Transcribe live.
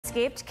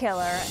Escaped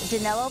killer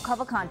Danelo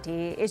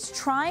Cavalcante is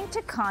trying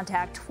to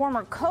contact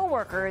former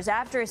coworkers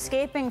after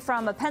escaping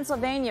from a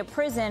Pennsylvania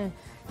prison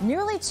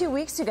nearly 2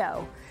 weeks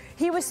ago.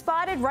 He was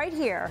spotted right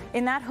here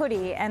in that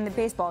hoodie and the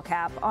baseball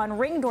cap on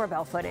Ring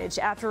doorbell footage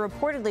after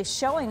reportedly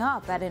showing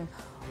up at an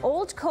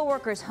old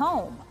coworker's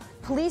home.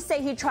 Police say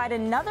he tried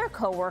another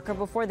coworker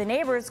before the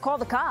neighbors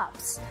called the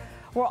cops.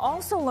 We're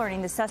also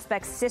learning the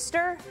suspect's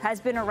sister has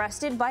been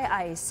arrested by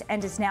ICE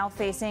and is now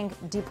facing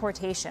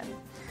deportation.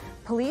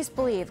 Police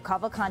believe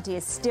Cavalcante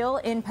is still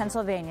in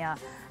Pennsylvania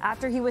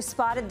after he was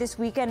spotted this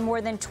weekend more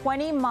than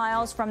 20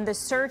 miles from the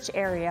search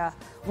area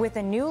with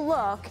a new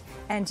look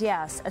and,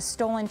 yes, a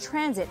stolen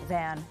transit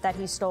van that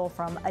he stole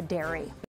from a dairy.